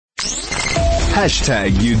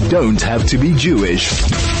You don't have to be Jewish.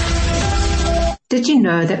 Did you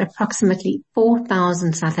know that approximately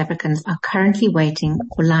 4,000 South Africans are currently waiting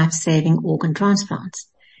for life-saving organ transplants?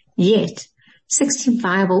 Yet, 60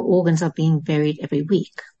 viable organs are being buried every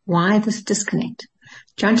week. Why this disconnect?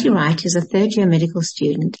 Jonty Wright is a third-year medical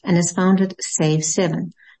student and has founded Save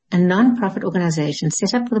 7, a non-profit organization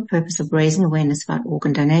set up for the purpose of raising awareness about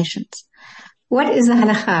organ donations. What is the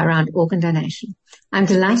halakha around organ donation? I'm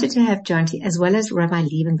delighted to have Jonty as well as Rabbi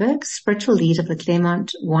Liebenberg, spiritual leader of the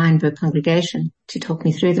Claremont Weinberg congregation, to talk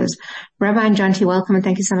me through this. Rabbi and Jonty, welcome and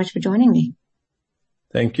thank you so much for joining me.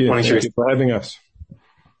 Thank you. Thank you for having us.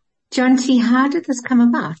 Jonty, how did this come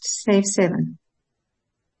about, Save 7?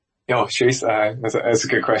 Yeah, that's a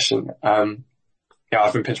good question. I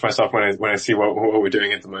often pinch myself when I see what we're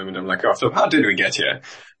doing at the moment. I'm like, so how did we get here?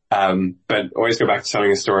 But always go back to telling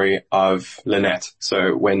the story of Lynette.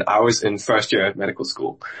 So when I was in first year at medical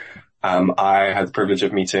school, I had the privilege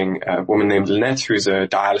of meeting a woman named Lynette, who's a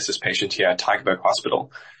dialysis patient here at Liebenberg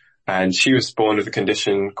Hospital. And she was born with a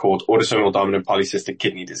condition called autosomal dominant polycystic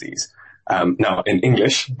kidney disease. Now in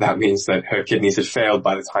English, that means that her kidneys had failed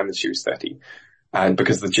by the time that she was 30. And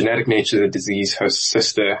because of the genetic nature of the disease, her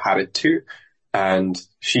sister had it too. And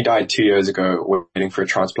she died 2 years ago waiting for a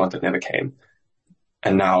transplant that never came.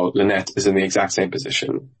 And now Lynette is in the exact same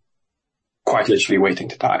position, quite literally waiting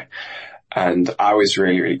to die. And I was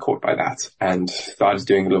really, really caught by that and started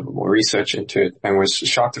doing a little bit more research into it and was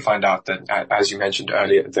shocked to find out that, as you mentioned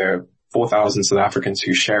earlier, there are 4,000 South Africans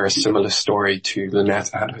who share a similar story to Lynette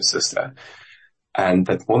and her sister. And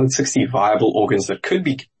that more than 60 viable organs that could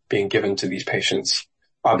be being given to these patients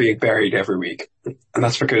are being buried every week. And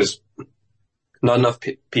that's because not enough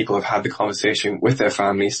people have had the conversation with their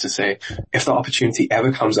families to say, if the opportunity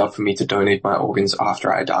ever comes up for me to donate my organs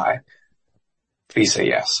after I die, please say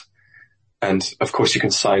yes. And of course you can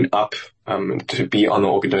sign up to be on the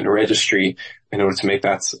organ donor registry in order to make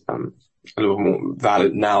that a little more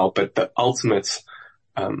valid now. But the ultimately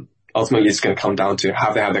it's going to come down to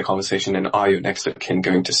have they had their conversation and are your next of kin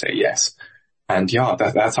going to say yes? And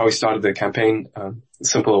that's how we started the campaign,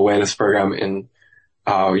 simple awareness program in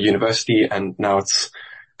our university, and now it's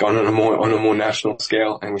gone on a more national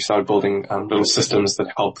scale, and we started building little systems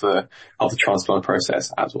that help the transplant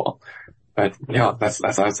process as well. But that's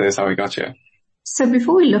I'd say is how we got here. So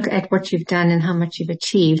before we look at what you've done and how much you've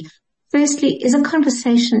achieved, firstly, is a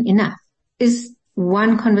conversation enough? Is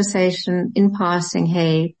one conversation in passing,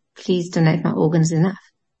 hey, please donate my organs, enough?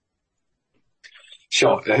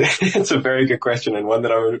 Sure. It's a very good question, and one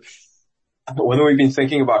that we've been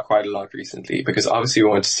thinking about quite a lot recently, because obviously we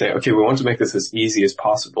want to say, okay, we want to make this as easy as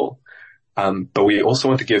possible. But we also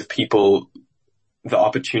want to give people the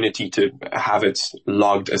opportunity to have it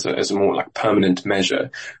logged as a more like permanent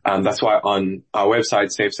measure. That's why on our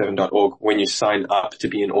website, save7.org, when you sign up to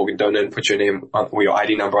be an organ donor and put your name or your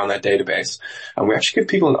ID number on that database, we actually give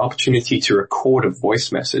people an opportunity to record a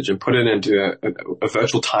voice message and put it into a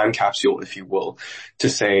virtual time capsule, if you will, to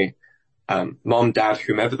say, Mom, Dad,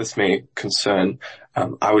 whomever this may concern,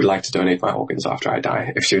 I would like to donate my organs after I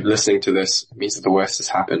die. If you're listening to this, it means that the worst has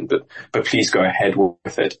happened, but please go ahead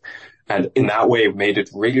with it. And in that way, it made it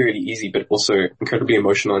really, really easy, but also incredibly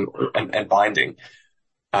emotional and binding.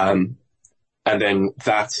 And then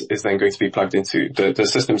that is then going to be plugged into the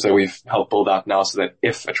systems that we've helped build out now, so that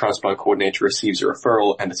if a transplant coordinator receives a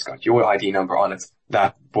referral and it's got your ID number on it,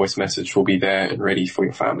 that voice message will be there and ready for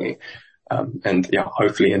your family.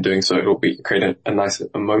 Hopefully in doing so, it will create a nice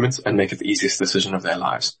moment and make it the easiest decision of their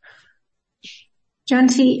lives.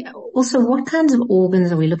 Jonty, also, what kinds of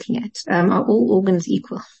organs are we looking at? Are all organs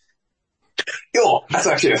equal? That's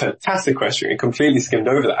actually a fantastic question. We completely skimmed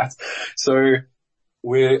over that. So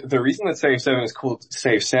the reason that Save 7 is called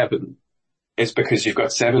Save 7 is because you've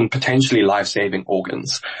got 7 potentially life-saving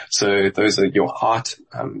organs. So those are your heart,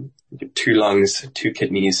 your 2 lungs, 2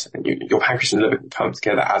 kidneys, and your pancreas and liver can come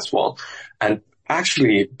together as well. And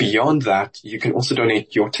actually beyond that, you can also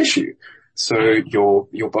donate your tissue. So your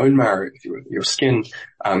bone marrow, your skin,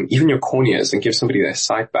 even your corneas, and give somebody their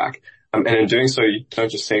sight back. And in doing so, you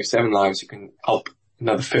don't just save 7 lives, you can help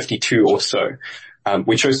another 52 or so.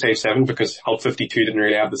 We chose Save 7 because Help 52 didn't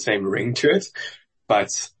really have the same ring to it. But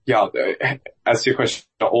as to your question,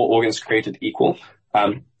 are all organs created equal?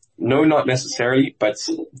 No, not necessarily, but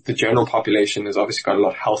the general population has obviously got a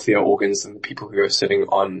lot healthier organs than the people who are sitting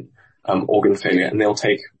on organ failure. And they'll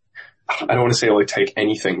take, I don't want to say they'll take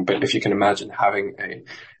anything, but if you can imagine having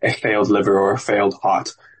a failed liver or a failed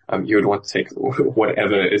heart, you would want to take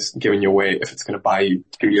whatever is given your way if it's going to buy you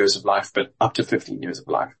 2 years of life, but up to 15 years of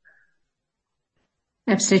life.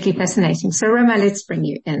 Absolutely fascinating. So Roma, let's bring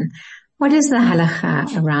you in. What is the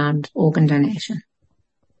halakha around organ donation?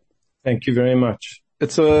 Thank you very much.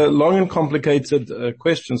 It's a long and complicated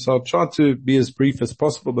question, so I'll try to be as brief as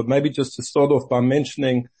possible, but maybe just to start off by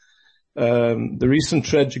mentioning the recent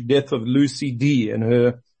tragic death of Lucy D. and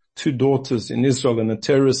her 2 daughters in Israel in a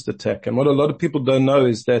terrorist attack. And what a lot of people don't know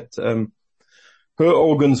is that her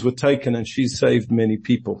organs were taken and she saved many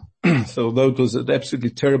people. So although it was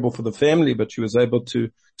absolutely terrible for the family, but she was able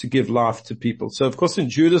to give life to people. So of course in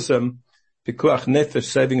Judaism, pikuach nefesh,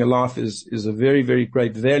 saving a life is a very, very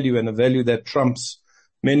great value, and a value that trumps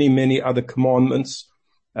many, many other commandments.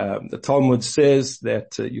 The Talmud says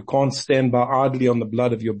that you can't stand by idly on the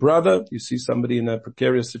blood of your brother. You see somebody in a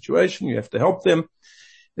precarious situation, you have to help them.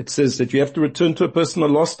 It says that you have to return to a person a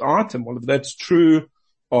lost item. Well, if that's true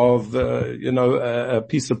of, a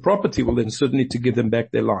piece of property, well, then certainly to give them back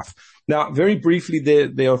their life. Now, very briefly,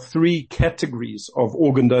 there are 3 categories of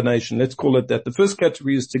organ donation. Let's call it that. The first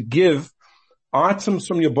category is to give items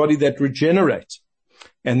from your body that regenerate,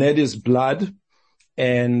 and that is blood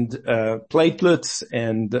and platelets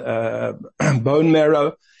and bone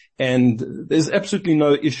marrow. And there's absolutely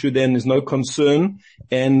no issue then, there's no concern,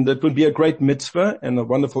 and it would be a great mitzvah and a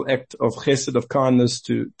wonderful act of chesed, of kindness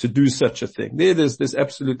to do such a thing. There's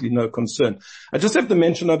absolutely no concern. I just have to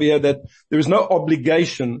mention over here that there is no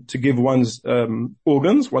obligation to give one's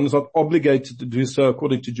organs. One is not obligated to do so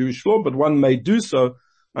according to Jewish law, but one may do so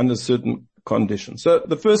under certain conditions. So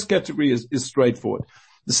the first category is straightforward.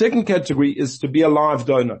 The second category is to be a live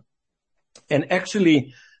donor. And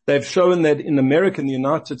actually, they've shown that in America and the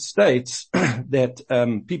United States, that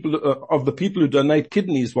the people who donate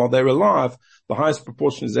kidneys while they're alive, the highest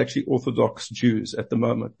proportion is actually Orthodox Jews at the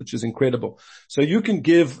moment, which is incredible. So you can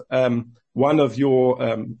give one of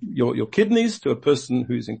your kidneys to a person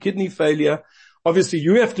who's in kidney failure. Obviously,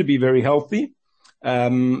 you have to be very healthy,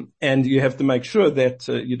 and you have to make sure that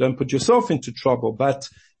you don't put yourself into trouble. But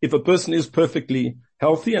if a person is perfectly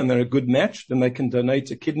healthy and they're a good match, then they can donate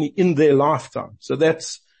a kidney in their lifetime. So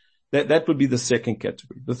that would be the second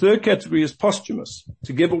category. The third category is posthumous,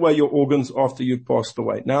 to give away your organs after you've passed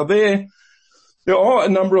away. Now there are a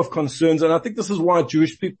number of concerns, and I think this is why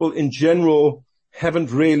Jewish people in general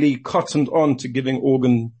haven't really cottoned on to giving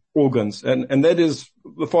organs. And that is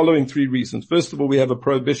the following 3 reasons. First of all, we have a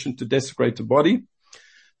prohibition to desecrate a body.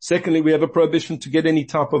 Secondly, we have a prohibition to get any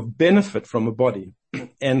type of benefit from a body.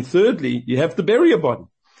 And thirdly, you have to bury a body.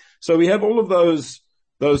 So we have all of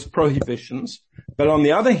those prohibitions. But on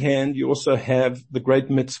the other hand, you also have the great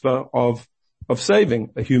mitzvah of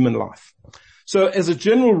saving a human life. So as a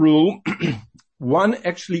general rule, one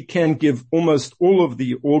actually can give almost all of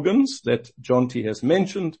the organs that Jonty has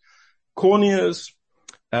mentioned: corneas,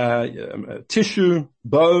 tissue,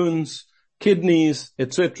 bones, kidneys,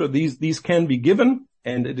 etc. These can be given,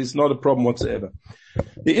 and it is not a problem whatsoever.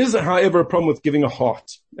 There is, however, a problem with giving a heart.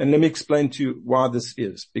 And let me explain to you why this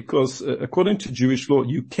is. Because according to Jewish law,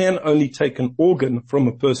 you can only take an organ from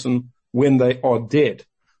a person when they are dead.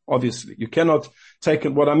 Obviously, you cannot take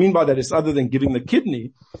it. What I mean by that is, other than giving the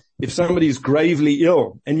kidney, if somebody is gravely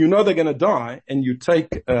ill and you know they're going to die and you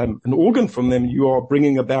take an organ from them, you are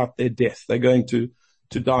bringing about their death. They're going to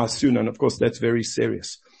die soon. And of course, that's very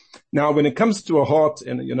serious. Now, when it comes to a heart,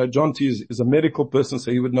 and Jonty is a medical person,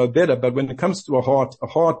 so he would know better, but when it comes to a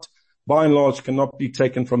heart by and large cannot be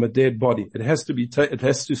taken from a dead body. It has to it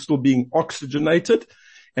has to still be oxygenated,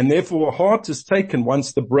 and therefore a heart is taken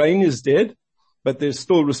once the brain is dead, but there's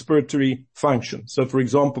still respiratory function. So for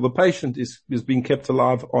example, the patient is being kept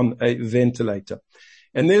alive on a ventilator.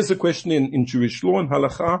 And there's a question in Jewish law and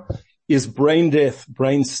halakha: is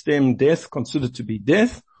brain stem death considered to be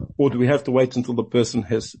death, or do we have to wait until the person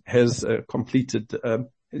has completed,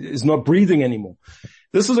 is not breathing anymore?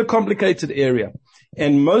 This is a complicated area,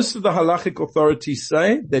 and most of the halachic authorities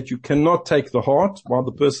say that you cannot take the heart while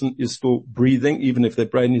the person is still breathing, even if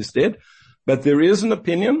their brain is dead. But there is an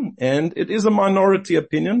opinion, and it is a minority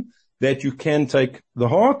opinion, that you can take the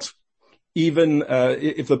heart even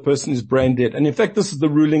if the person is brain dead. And in fact, this is the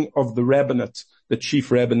ruling of the rabbinate, the chief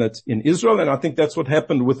rabbinate in Israel. And I think that's what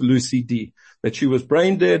happened with Lucy D, that she was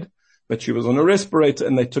brain dead, but she was on a respirator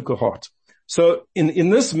and they took her heart. So in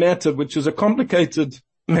this matter, which is a complicated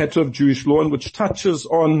matter of Jewish law and which touches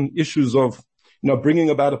on issues of, bringing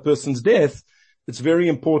about a person's death, it's very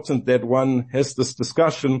important that one has this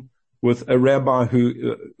discussion with a rabbi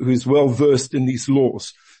who's well versed in these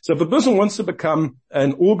laws. So if a person wants to become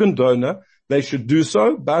an organ donor, they should do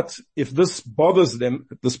so. But if this bothers them,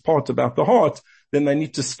 this part about the heart, then they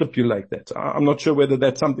need to stipulate that. I'm not sure whether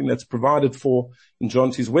that's something that's provided for in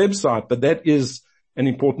Jonty's website, but that is an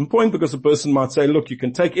important point, because a person might say, look, you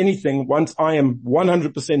can take anything once I am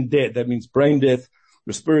 100% dead. That means brain death.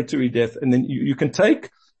 respiratory death. And then you can take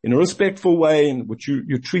in a respectful way in which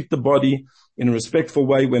you treat the body in a respectful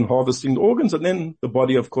way when harvesting the organs. And then the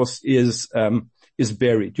body, of course, is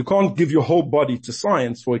buried. You can't give your whole body to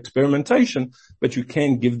science for experimentation, but you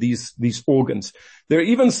can give these organs. There are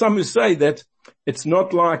even some who say that it's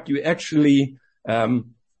not like you actually,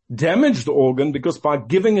 damage the organ, because by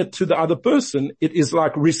giving it to the other person, it is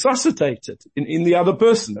like resuscitated in the other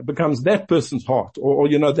person. It becomes that person's heart or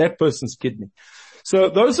that person's kidney. So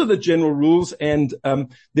those are the general rules. And,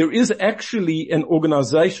 there is actually an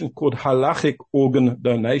organization called Halachic Organ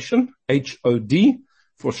Donation, HOD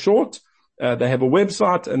for short. They have a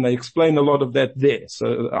website and they explain a lot of that there.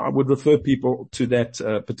 So I would refer people to that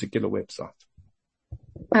particular website.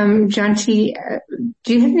 Jonty,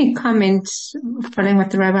 do you have any comments following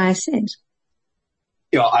what the rabbi said?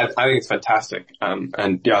 Yeah, I think it's fantastic.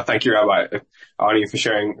 And yeah, thank you, Rabbi Arnie, for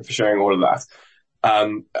sharing all of that.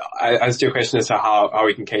 As to your question as to how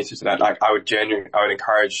we can cater to that, like I would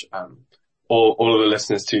encourage, all of the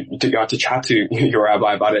listeners to chat to your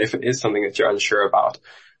rabbi about it if it is something that you're unsure about.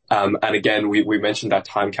 And again, we mentioned that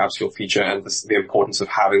time capsule feature and the importance of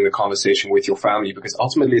having the conversation with your family, because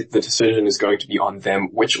ultimately the decision is going to be on them,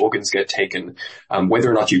 which organs get taken,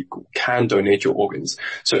 whether or not you can donate your organs.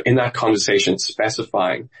 So in that conversation,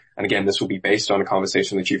 specifying, and again, this will be based on a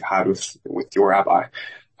conversation that you've had with your rabbi.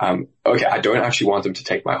 Okay, I don't actually want them to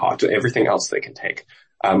take my heart, everything else they can take.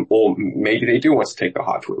 Or maybe they do want to take the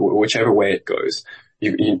heart, whichever way it goes.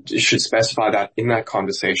 You should specify that in that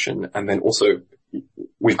conversation, and then also,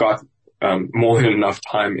 we've got more than enough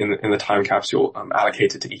time in the time capsule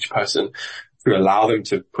allocated to each person to allow them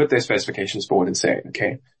to put their specifications forward and say,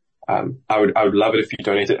 okay, I would love it if you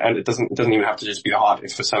donate it. And it doesn't even have to just be the heart.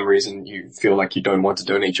 If for some reason you feel like you don't want to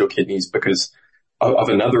donate your kidneys because of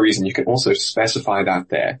another reason, you can also specify that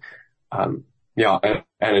there. And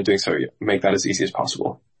in doing so, make that as easy as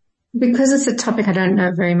possible. Because it's a topic I don't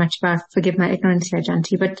know very much about, forgive my ignorance here,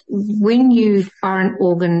 Jonty, but when you are an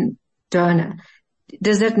organ donor,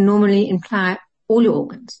 does that normally imply all your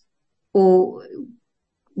organs? Or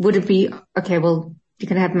would it be, okay, well, you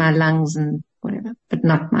can have my lungs and whatever, but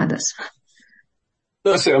not my this?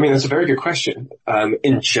 No, so, I mean, that's a very good question.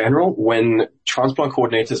 In general, when transplant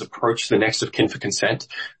coordinators approach the next of kin for consent,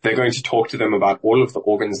 they're going to talk to them about all of the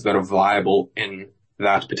organs that are viable in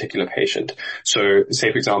that particular patient. So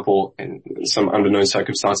say, for example, in some unknown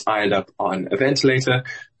circumstance, I end up on a ventilator,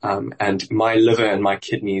 and my liver and my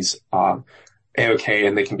kidneys are A-okay,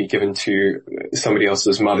 and they can be given to somebody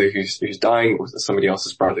else's mother who's dying, or somebody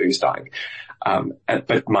else's brother who's dying.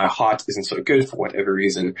 But my heart isn't so good for whatever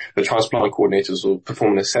reason. The transplant coordinators will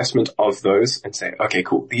perform an assessment of those and say, okay,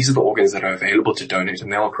 cool, these are the organs that are available to donate.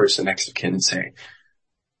 And they'll approach the next of kin and say,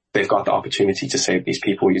 they've got the opportunity to save these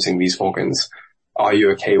people using these organs. Are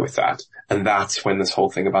you okay with that? And that's when this whole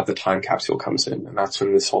thing about the time capsule comes in. And that's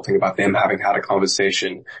when this whole thing about them having had a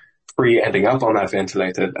conversation ending up on that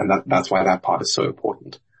ventilator, and that's why that part is so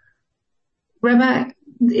important. Rabbi,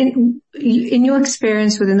 in your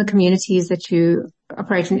experience within the communities that you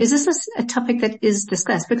operate in, is this a topic that is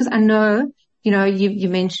discussed? Because I know, you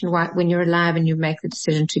mentioned when you're alive and you make the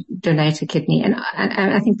decision to donate a kidney, and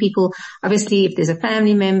I think people, obviously, if there's a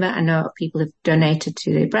family member, I know people have donated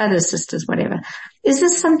to their brothers, sisters, whatever. Is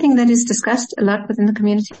this something that is discussed a lot within the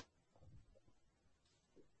community?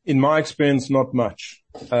 In my experience, not much.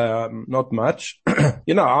 Not much.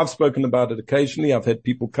 I've spoken about it occasionally. I've had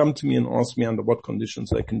people come to me and ask me under what conditions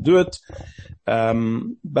they can do it.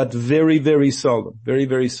 But very, very seldom. Very,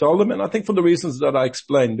 very seldom. And I think for the reasons that I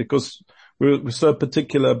explained, because we're so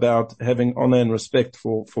particular about having honor and respect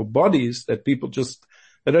for bodies that people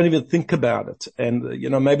they don't even think about it. And,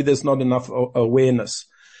 maybe there's not enough awareness.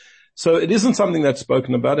 So it isn't something that's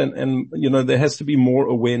spoken about, and there has to be more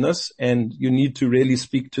awareness, and you need to really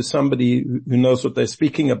speak to somebody who knows what they're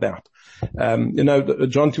speaking about.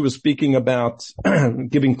 Jonty was speaking about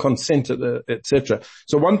giving consent, etc.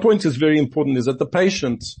 So one point is very important, is that the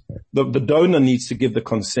patient, the donor needs to give the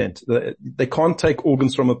consent. They can't take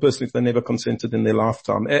organs from a person if they never consented in their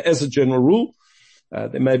lifetime. As a general rule,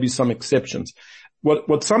 there may be some exceptions.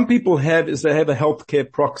 What some people have is they have a healthcare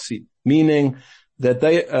proxy, meaning that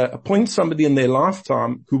they appoint somebody in their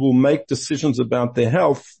lifetime who will make decisions about their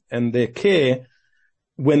health and their care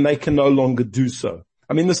when they can no longer do so.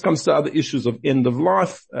 I mean, this comes to other issues of end of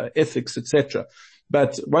life, ethics, etc.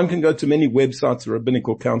 But one can go to many websites, the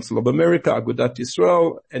Rabbinical Council of America, Agudat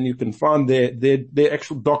Yisrael, and you can find their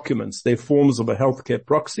actual documents, their forms of a healthcare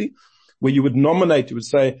proxy, where you would nominate, you would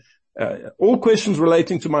say, all questions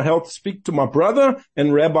relating to my health, speak to my brother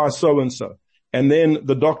and Rabbi so-and-so. And then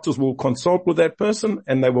the doctors will consult with that person,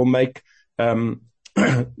 and they will make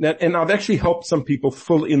And I've actually helped some people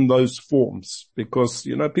fill in those forms because,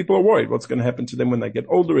 people are worried what's going to happen to them when they get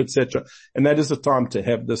older, etc. And that is a time to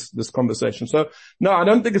have this conversation. So no, I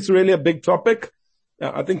don't think it's really a big topic.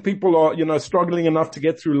 I think people are, struggling enough to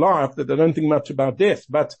get through life that they don't think much about death.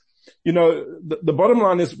 But, the bottom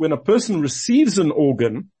line is when a person receives an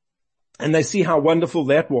organ and they see how wonderful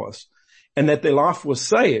that was and that their life was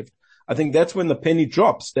saved, I think that's when the penny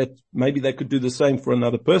drops that maybe they could do the same for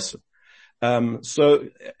another person. So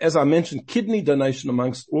as I mentioned, kidney donation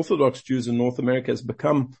amongst Orthodox Jews in North America has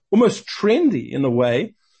become almost trendy in a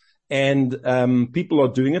way. And, people are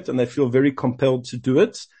doing it and they feel very compelled to do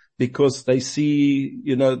it because they see,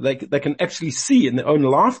 they can actually see in their own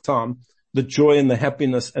lifetime the joy and the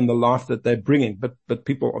happiness and the life that they're bringing. But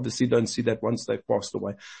people obviously don't see that once they've passed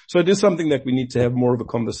away. So it is something that we need to have more of a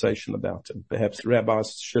conversation about and perhaps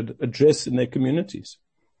rabbis should address in their communities.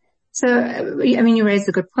 So, you raised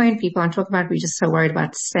a good point. People aren't talking about, we're just so worried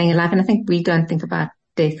about staying alive. And I think we don't think about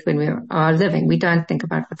death when we are living. We don't think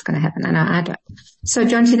about what's going to happen. And I don't. So,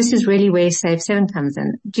 Jonty, this is really where Save 7 comes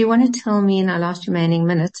in. Do you want to tell me in our last remaining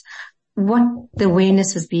minutes what the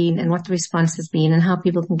awareness has been and what the response has been and how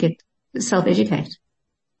people can get self-educate?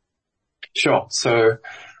 Sure. So,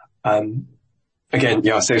 again,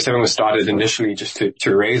 Save 7 was started initially just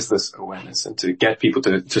to raise this awareness and to get people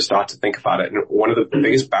to start to think about it. And one of the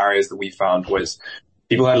biggest barriers that we found was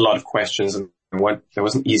people had a lot of questions and there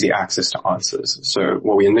wasn't easy access to answers. So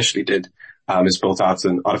what we initially did is built out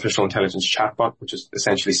an artificial intelligence chatbot, which is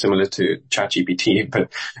essentially similar to ChatGPT,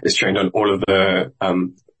 but is trained on all of the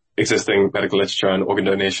existing medical literature on organ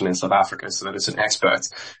donation in South Africa, so that it's an expert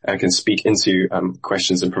and can speak into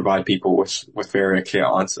questions and provide people with very clear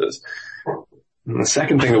answers. And the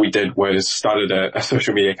second thing that we did was started a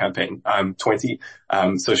social media campaign. 20.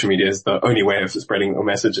 Social media is the only way of spreading a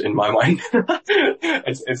message in my mind.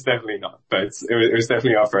 It's definitely not, but it was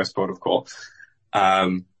definitely our first port of call.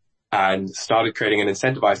 And started creating an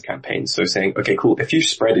incentivized campaign. So saying, okay, cool. If you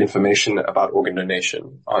spread information about organ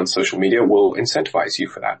donation on social media, we'll incentivize you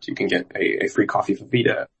for that. You can get a free coffee for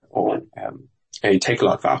Vida or, a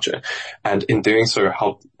take-a-lot voucher. And in doing so,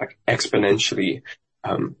 help exponentially,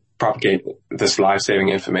 propagate this life-saving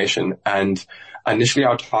information. And initially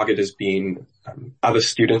our target has been other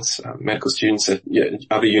students, medical students at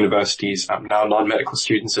other universities, now non-medical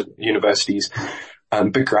students at universities.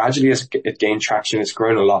 But gradually as it gained traction, it's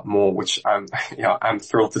grown a lot more, which I'm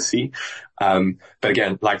thrilled to see. But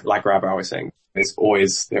again, like Rabbi was saying,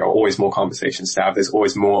 there are always more conversations to have. There's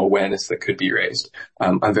always more awareness that could be raised.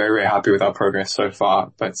 I'm very, very happy with our progress so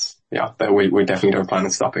far, but we definitely don't plan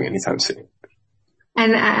on stopping anytime soon.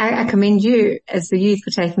 And I commend you as the youth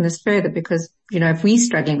for taking this further because, if we're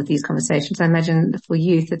struggling with these conversations, I imagine for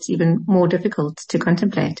youth it's even more difficult to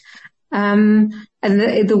contemplate. And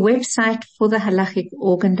the website for the halachic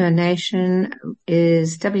organ donation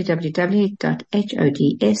is www.hods.org.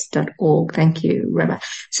 Thank you, Rabbi.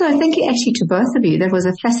 So thank you actually to both of you. That was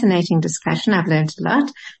a fascinating discussion. I've learned a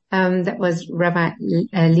lot. That was Rabbi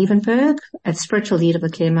Liebenberg, a spiritual leader of the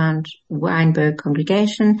Claremont Weinberg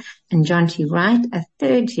congregation, and Jonty Wright, a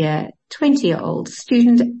third-year, 20-year-old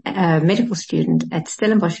student, medical student at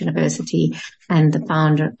Stellenbosch University and the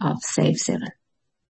founder of Save 7.